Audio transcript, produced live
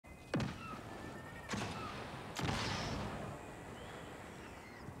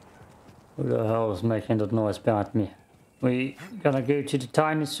Who the hell is making that noise behind me? We gonna go to the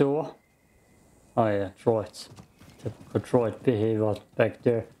tiny saw. Oh yeah, droids. Typical droid behavior back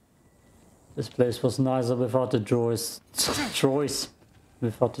there. This place was nicer without the droids.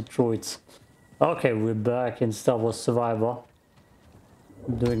 Without the droids. Okay, we're back in Star Wars Survivor.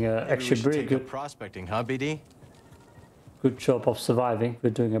 Doing a actually pretty good prospecting, huh, BD? Good job of surviving.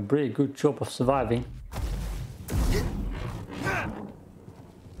 We're doing a pretty good job of surviving.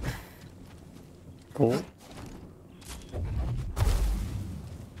 Cool.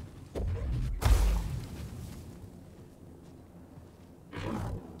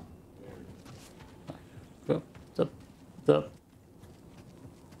 Up.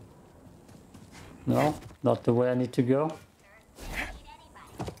 No, not the way I need to go.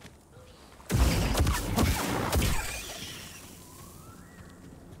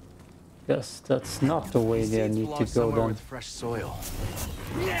 Guess that's not the way I need to go then. With fresh soil.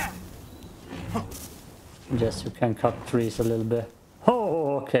 Yes, you can cut trees a little bit.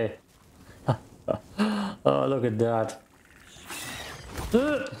 Oh, okay. Oh, look at that.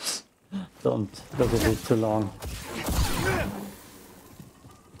 Don't look at it too long.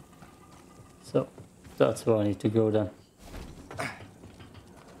 So, that's where I need to go then.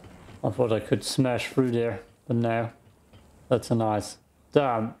 I thought I could smash through there, but no. That's a nice,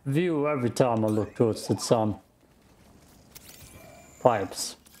 damn view every time I look towards the sun.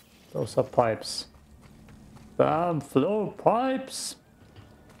 Pipes. Those are pipes. Damn flow pipes.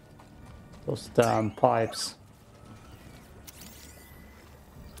 Those damn pipes.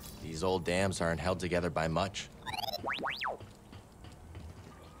 These old dams aren't held together by much.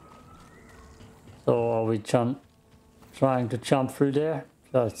 So are we trying to jump through there?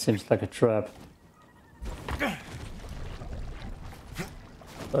 That seems like a trap.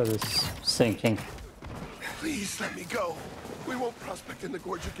 That is sinking. Please let me go. We won't prospect in the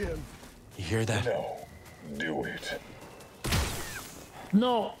gorge again. You hear that? No. Do it.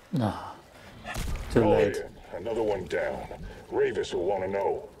 No. No. Too late. Ryan, another one down. Ravis will want to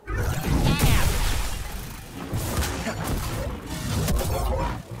know.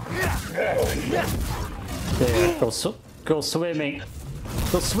 There, go swimming.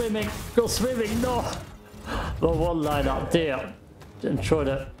 Go swimming. Go swimming. No. The one line up there. Enjoy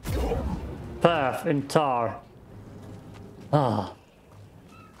the path in tar. Ah.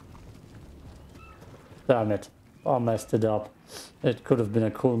 Damn it. I messed it up. It could have been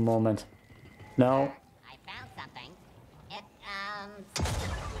a cool moment. No. I found something. It,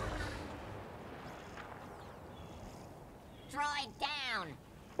 droid down.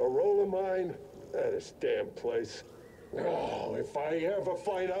 A roll of mine? This damn place. Oh, if I ever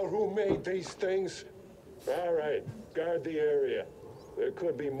find out who made these things. All right, guard the area. There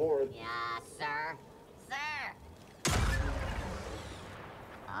could be more. Yes, sir. Sir.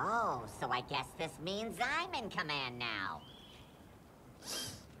 Oh, so I guess this means I'm in command now.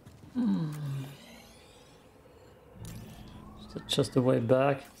 Is that just the way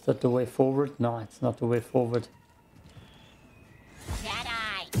back? Is that the way forward? No, it's not the way forward.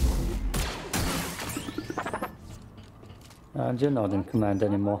 Jedi. And you're not in command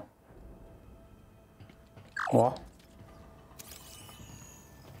anymore. What?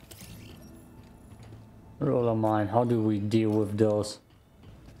 Roll of mine. How do we deal with those?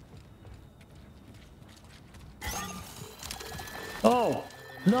 Oh!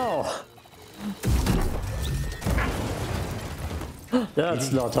 No!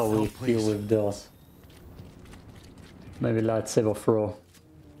 That's not how we deal with those. Maybe lightsaber throw.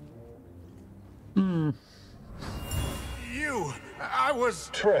 I was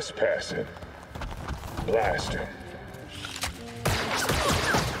Trespassing. Blast him.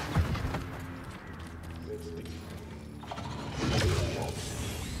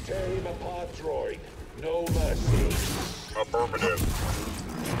 Tear him apart, droid. No mercy. Affirmative.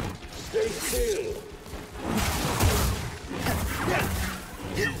 Stay still.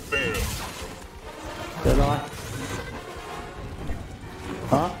 You failed. Did I?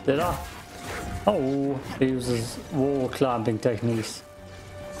 Huh? Did I? Oh, he uses wall clamping techniques.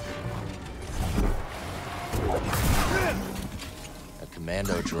 A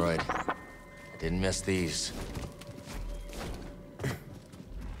commando droid. I didn't miss these.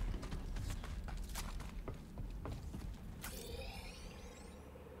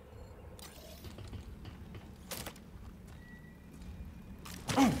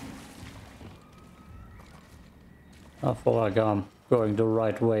 I feel like I'm going the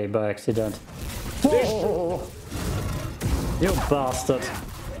right way by accident. Whoa! You bastard!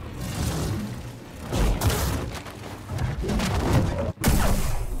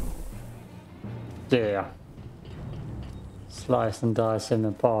 There. Slice and dice him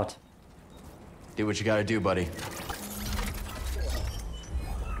apart. Do what you gotta do, buddy.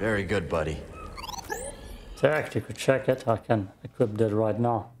 Very good, buddy. Tactical jacket, I can equip that right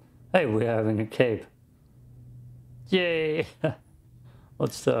now. Hey, we're having a cape. Yay!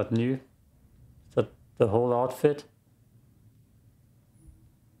 What's that, new? Is that the whole outfit?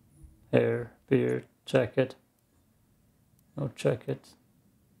 Hair, beard, jacket. No jacket.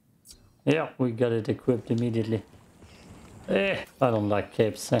 Yeah, we got it equipped immediately. I don't like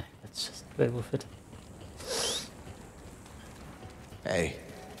capes. Let's just play with it. Hey,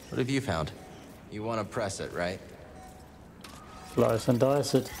 what have you found? You want to press it, right? Slice and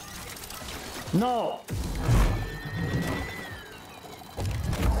dice it. No!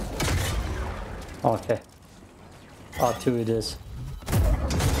 Okay. R2 it is.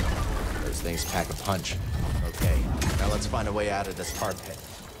 Those things pack a punch. Okay, now let's find a way out of this tar pit.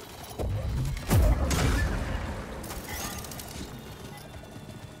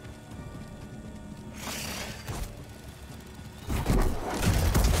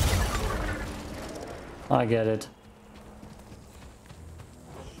 I get it.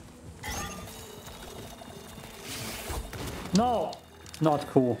 No! Not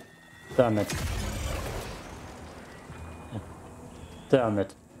cool. Damn it. Damn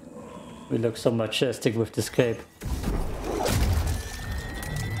it. We look so majestic with this cape.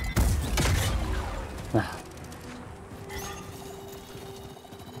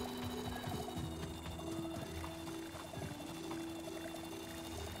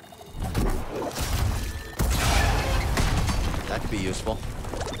 That could be useful.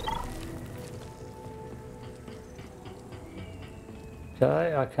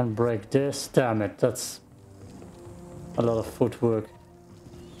 Okay, I can break this. Damn it, that's a lot of footwork.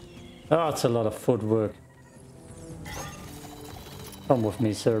 That's a lot of footwork. Come with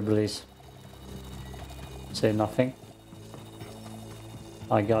me, sir, please. Say nothing.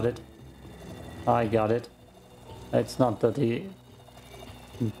 I got it. I got it. It's not that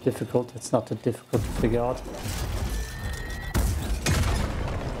difficult. It's not that difficult to figure out.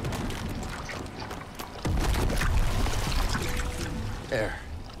 There.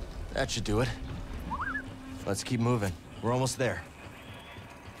 That should do it. Let's keep moving. We're almost there.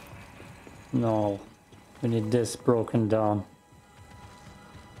 No. We need this broken down.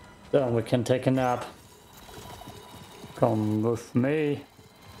 Then we can take a nap. Come with me.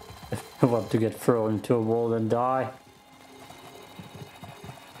 If you want to get thrown into a wall and die.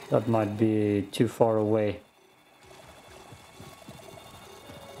 That might be too far away.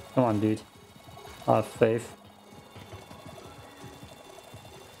 Come on, dude. I have faith.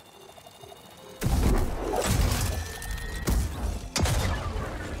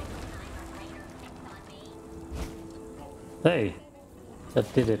 Hey,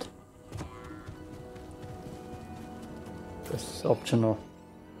 that did it. This is optional.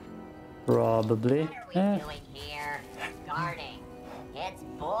 Probably. What are we doing here? Guarding. It's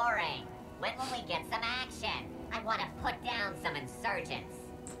boring. When will we get some action? I want to put down some insurgents.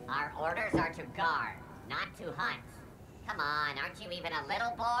 Our orders are to guard, not to hunt. Come on, aren't you even a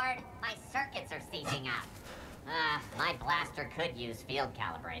little bored? My circuits are seizing up. My blaster could use field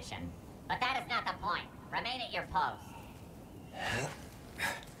calibration. But that is not the point. Remain at your post.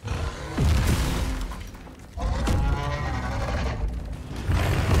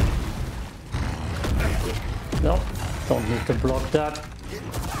 Nope, don't need to block that.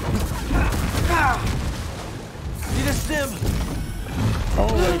 Need a stim!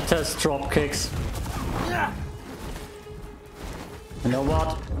 Only test drop kicks. You know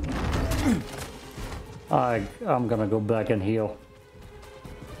what? I'm gonna go back and heal.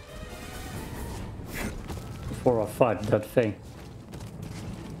 Before I fight that thing.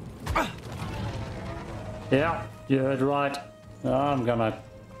 Yeah, you heard right. I'm gonna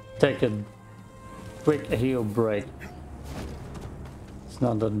take a quick heal break. It's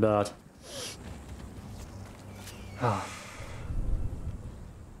not that bad.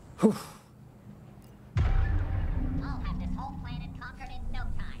 Whew. I'll have this whole planet conquered in no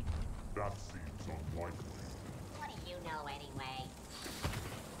time. That seems unlikely. What do you know anyway?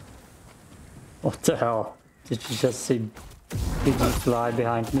 What the hell? Did you just see people fly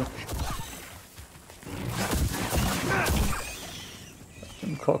behind me?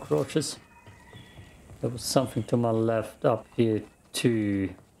 Some cockroaches. There was something to my left up here too,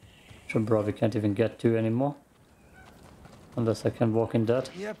 which I probably can't even get to anymore. Unless I can walk in that.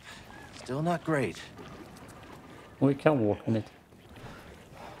 Yep. Still not great. We can walk in it.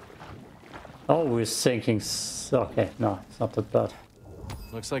 Oh, we're sinking. Okay, no, it's not that bad.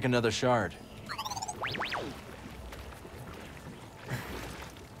 Looks like another shard.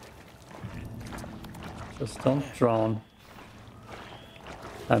 Just don't drown.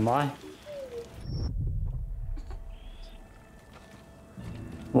 Am I?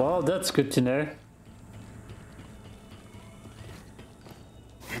 Well, that's good to know.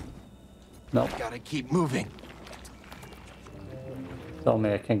 No. Gotta keep moving. Tell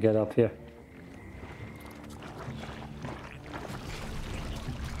me I can get up here.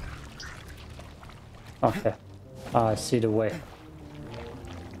 Okay. I see the way.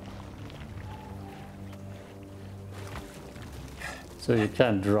 So you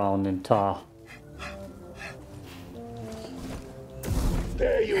can drown in tar.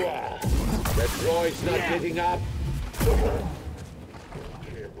 There you are. The droid's not getting up.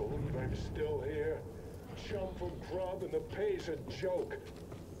 Can't believe I'm still here. Chum from grub and the pay's a joke.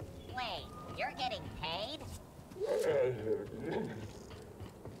 Wait, you're getting paid?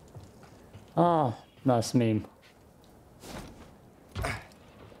 Ah, nice meme.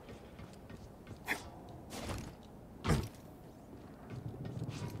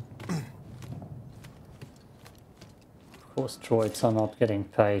 Of course, droids are not getting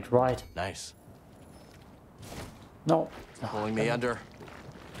paid, right? Nice. No. Pulling me under.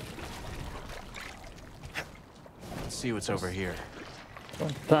 Let's see what's over here.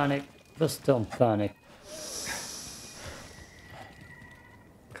 Don't panic. Just don't panic.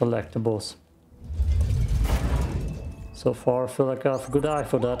 Collectibles. So far, I feel like I have a good eye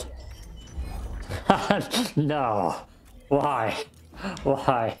for that. No. Why?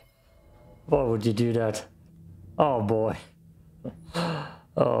 Why? Why would you do that? Oh boy.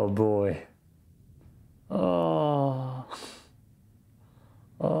 Oh boy. Oh.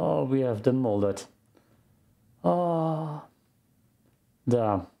 Oh, we have the mullet. Oh.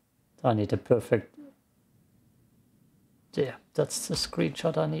 Damn. I need a perfect... Yeah, that's the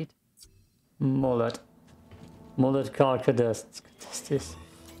screenshot I need. Mullet. Mullet Cal Kestis.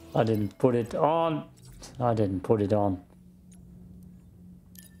 I didn't put it on. I didn't put it on.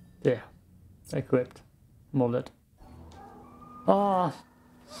 Yeah. Equipped. Mullet. Ah.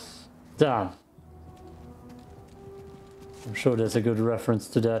 Damn. I'm sure there's a good reference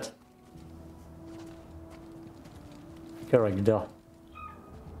to that character.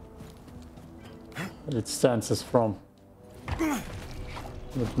 But it stands as from.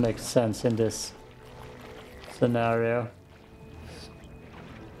 Would make sense in this scenario.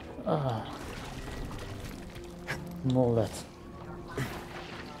 Ah. Mullet.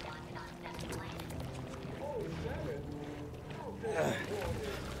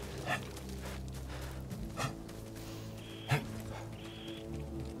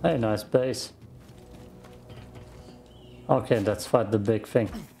 Hey, nice base. Okay, let's fight the big thing.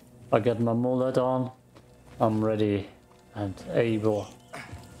 I get my mullet on. I'm ready and able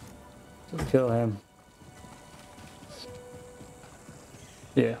to kill him.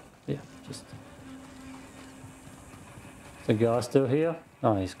 Yeah, just... The guy still here?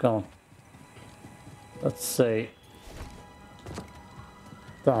 No, he's gone. Let's see.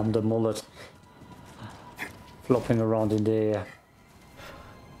 Damn, the mullet. Flopping around in the air.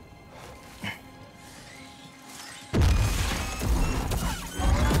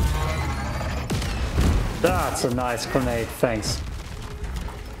 That's a nice grenade, thanks.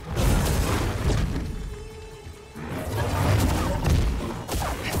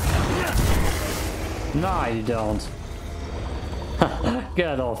 Nah, you don't.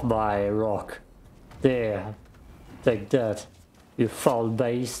 Get off my rock. There. Take that. You foul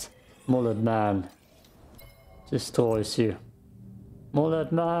beast. Mullet man. Destroys you.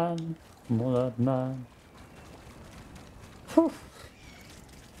 Mullet man. Mullet man. Whew.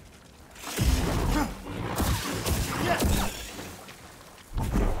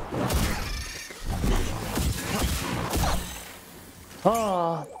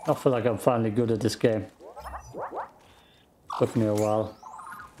 Ah, I feel like I'm finally good at this game. Took me a while.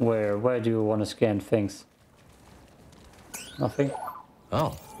 Where do you want to scan things? Nothing?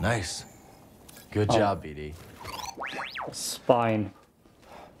 Oh, nice. Good job, BD. Spine.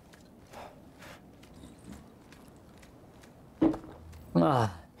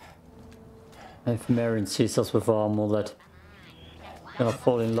 Ah. If Marion sees us with our mullet, gonna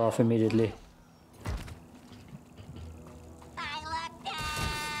fall in love immediately. I look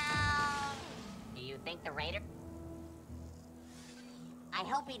down! Do you think the raider... I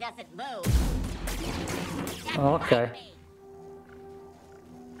hope he doesn't move. Just Okay. fight me.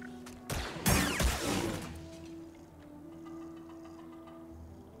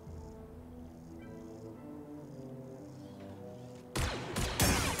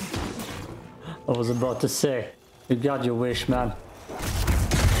 I was about to say, you got your wish, man.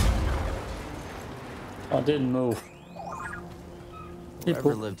 I didn't move.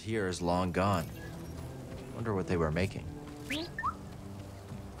 Whoever lived here is long gone. Wonder what they were making.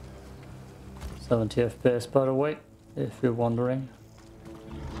 70 FPS, by the way, if you're wondering.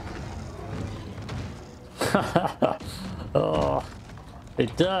 Oh,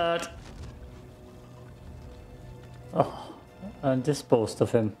 it did. Oh, and disposed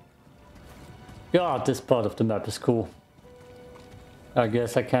of him. God, this part of the map is cool. I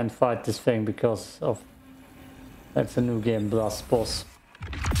guess I can't fight this thing because of... That's a new game plus boss.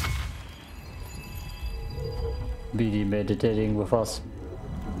 BD meditating with us.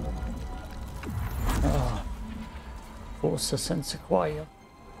 Ah, forces and sequoia.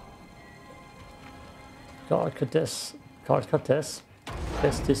 Cal Kestis.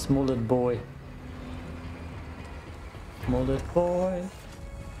 Kestis, Mullet boy. Mullet boy.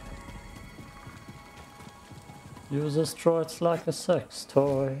 Uses droids like a sex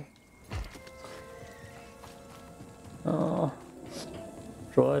toy. Oh,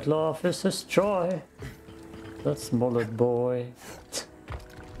 droid love is his joy. That's Mullet boy.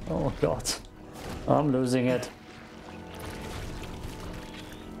 Oh god, I'm losing it.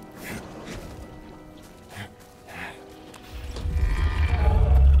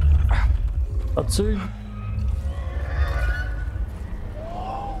 Atsu.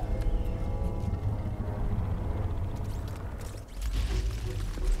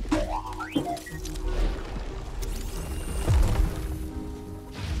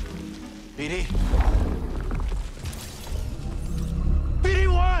 BD?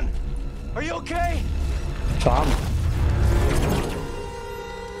 BD1! Are you okay? Charm.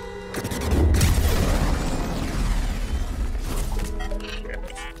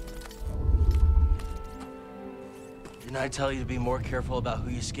 Didn't I tell you to be more careful about who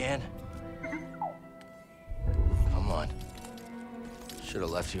you scan? Come on. Should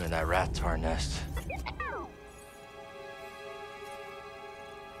have left you in that rat tar nest.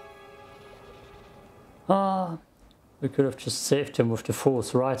 Ah, we could have just saved him with the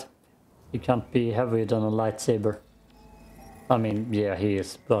force, right? He can't be heavier than a lightsaber. I mean, yeah, he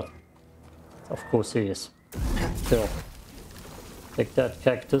is, but of course he is. Still. Take that,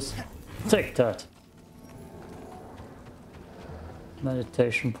 cactus. Take that.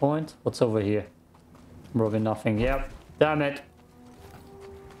 Meditation point. What's over here? Probably nothing. Yep. Damn it.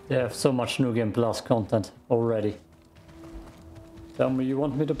 They have so much New Game Plus content already. Tell me you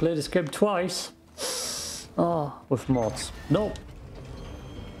want me to play this game twice? Ah, with mods. Nope.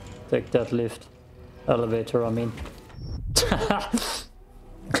 Take that lift. Elevator, I mean.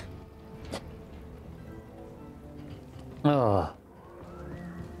 Oh.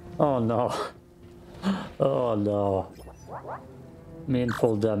 Oh no. Oh no.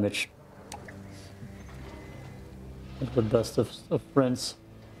 Meaningful damage. Not the best of friends.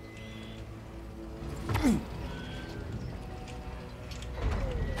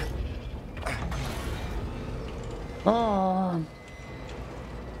 Ah,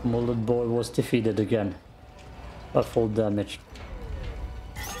 Mullet boy was defeated again. At full damage.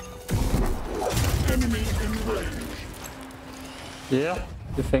 Enemy in range. Yeah,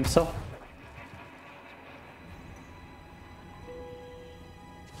 you think so?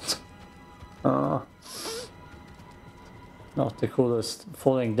 Not the coolest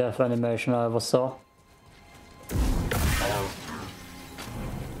falling death animation I ever saw.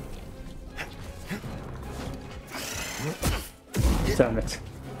 Damn it.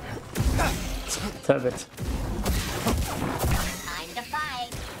 Damn it. Time to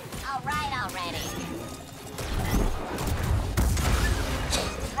fight. All right already.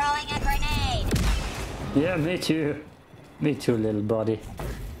 Throwing a grenade. Yeah, me too. Me too, little buddy.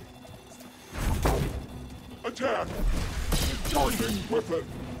 Attack! Charging weapon!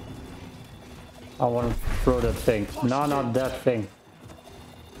 I want to throw that thing. No, not that thing.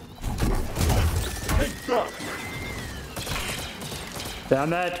 Take that!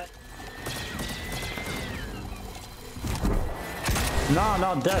 Damn it! No,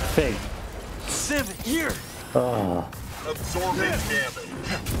 not that thing. Civ, here! Oh, Absorbing damage.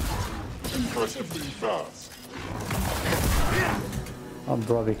 Impressively fast. I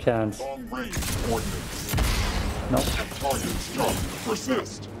probably can't. Long range coordinates. Nope. Target's jump.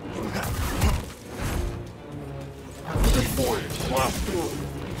 Persist. Deploying blast through.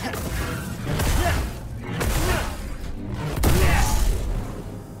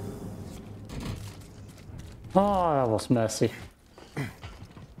 Oh, that was messy.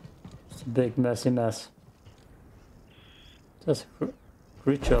 It's a big messy mess. There's a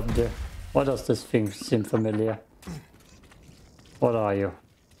creature up there. Why does this thing seem familiar? What are you?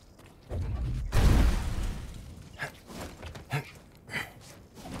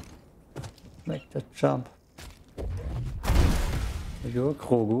 Make that jump. Are you a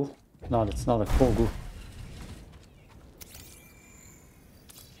Krogu? No, that's not a Krogu.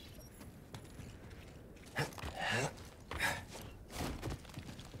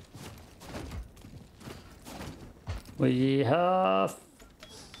 We have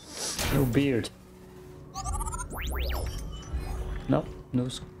no beard. No, no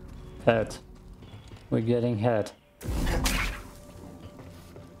head. We're getting head.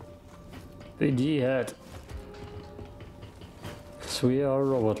 BD head. Cause we are a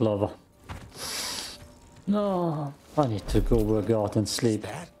robot lover. No, I need to go work out and sleep.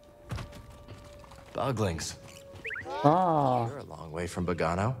 Buglings. Ah, You're a long way from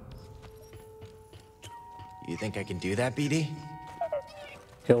Bogano. You think I can do that, BD?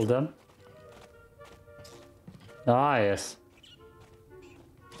 kill them. Ah, yes.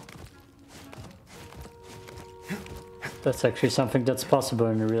 That's actually something that's possible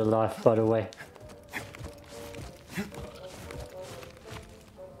in real life, by the way.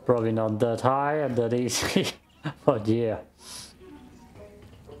 Probably not that high and that easy, but yeah.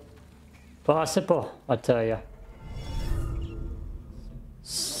 Possible, I tell ya.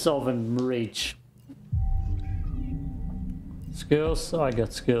 Southern reach. Skills? I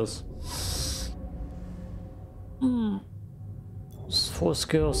got skills. 4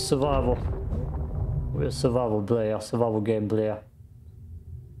 skills, survival. We're a survival player, survival game player.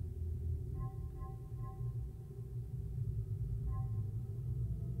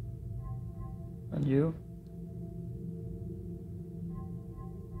 And you?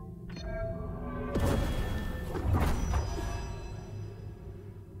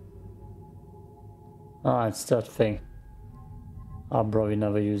 Ah, it's that thing. I'll probably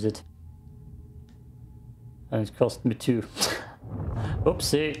never use it. And it cost me 2.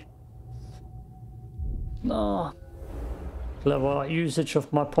 Oopsie. No. Clever usage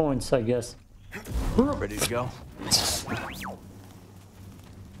of my points, I guess. Ready to go?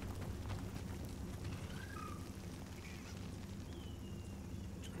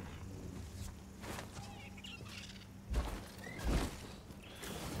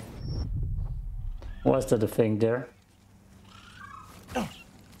 Was that a thing there?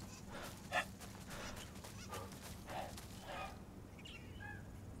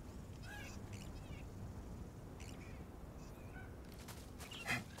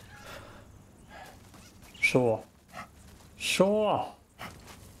 Sure. Sure.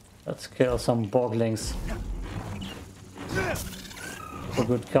 Let's kill some boglings. For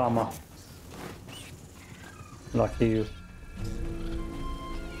good karma. Lucky you.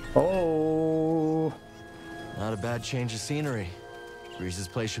 Oh. Not a bad change of scenery. Grease's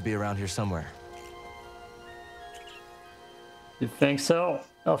place should be around here somewhere. You think so?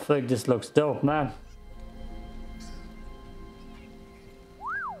 I think this looks dope, man.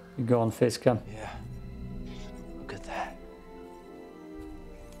 You go on face cam. Yeah. Look at that.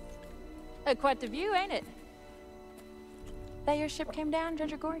 Quite the view, ain't it? That your ship came down,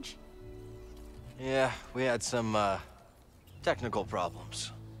 Ginger Gorge? Yeah, we had some, technical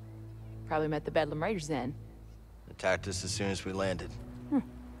problems. Probably met the Bedlam Raiders then. Attacked us as soon as we landed.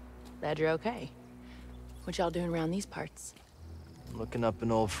 Glad you're okay. What y'all doing around these parts? Looking up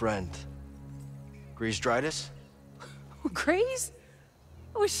an old friend. Grease Dritus? Grease?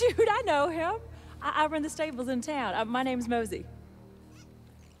 Oh, shoot, I know him. I run the stables in town. My name's Mosey.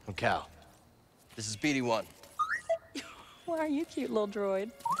 I'm Cal. This is BD1. Why are you cute little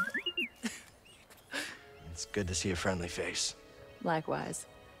droid? It's good to see a friendly face. Likewise.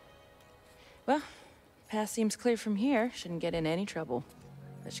 Well, path seems clear from here. Shouldn't get in any trouble.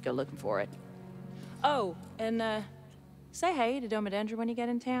 Let's go looking for it. Oh, and say hey to Domodendra when you get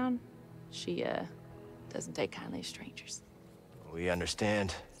in town. She doesn't take kindly to strangers. We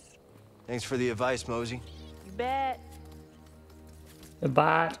understand. Thanks for the advice, Mosey. You bet.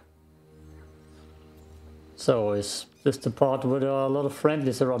 Bad. So is this the part with a lot of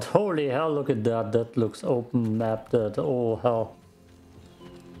friendlies around? Holy hell, look at that. That looks open map. That, oh hell.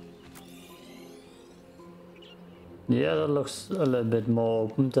 Yeah, that looks a little bit more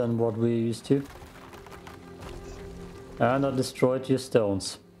open than what we used to. And I destroyed your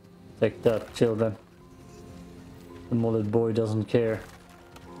stones. Take that, children. The mullet boy doesn't care.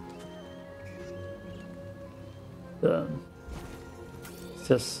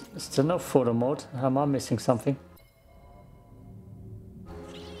 Is there no photo mode? Am I missing something?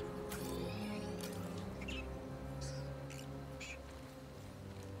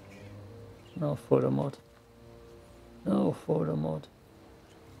 No photo mode. No photo mode.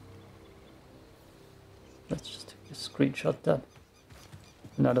 Let's just take a screenshot then.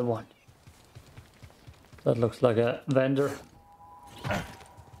 Another one. That looks like a vendor.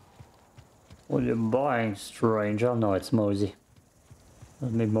 What are you buying, stranger? No, it's Mosey.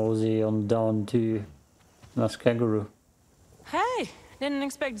 Let me mosey on down to Nice Kangaroo. Hey, didn't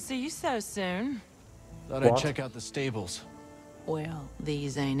expect to see you so soon. Thought What? I'd check out the stables. Well,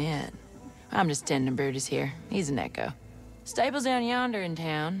 these ain't it. I'm just tending Brutus here. He's an echo. Stable's down yonder in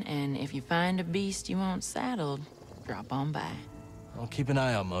town, and if you find a beast you want saddled, drop on by. I'll keep an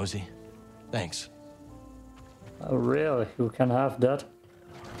eye out, Mosey. Thanks. Oh, really? You can have that?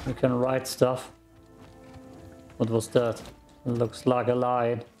 You can write stuff? What was that? It looks like a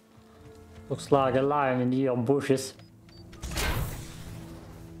lion. Looks like a lion in the bushes.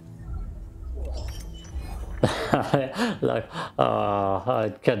 Like,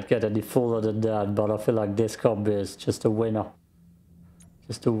 I can't get any fuller than that, but I feel like this combo is just a winner.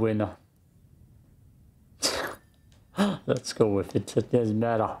 Just a winner. Let's go with it. It doesn't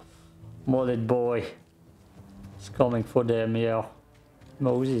matter. Mullet boy is coming for them, yeah.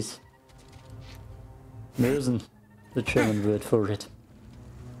 Moses. Mösen. The German word for it.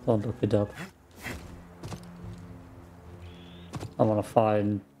 Don't look it up. I wanna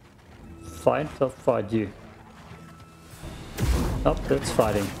fight or fight you. Oh, that's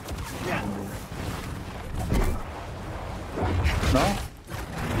fighting. No?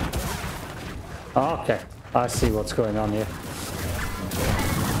 Okay, I see what's going on here.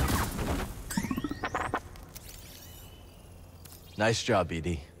 Nice job,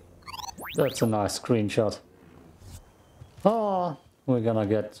 BD. That's a nice screenshot. Oh, we're gonna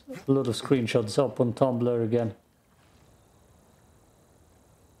get a lot of screenshots up on Tumblr again.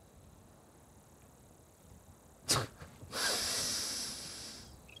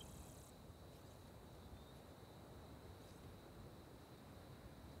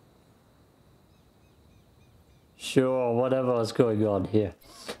 Sure, whatever is going on here.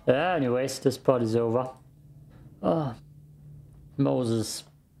 Anyways, this part is over. Moses.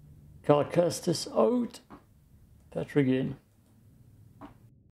 Cal Kestis out. Patrick in.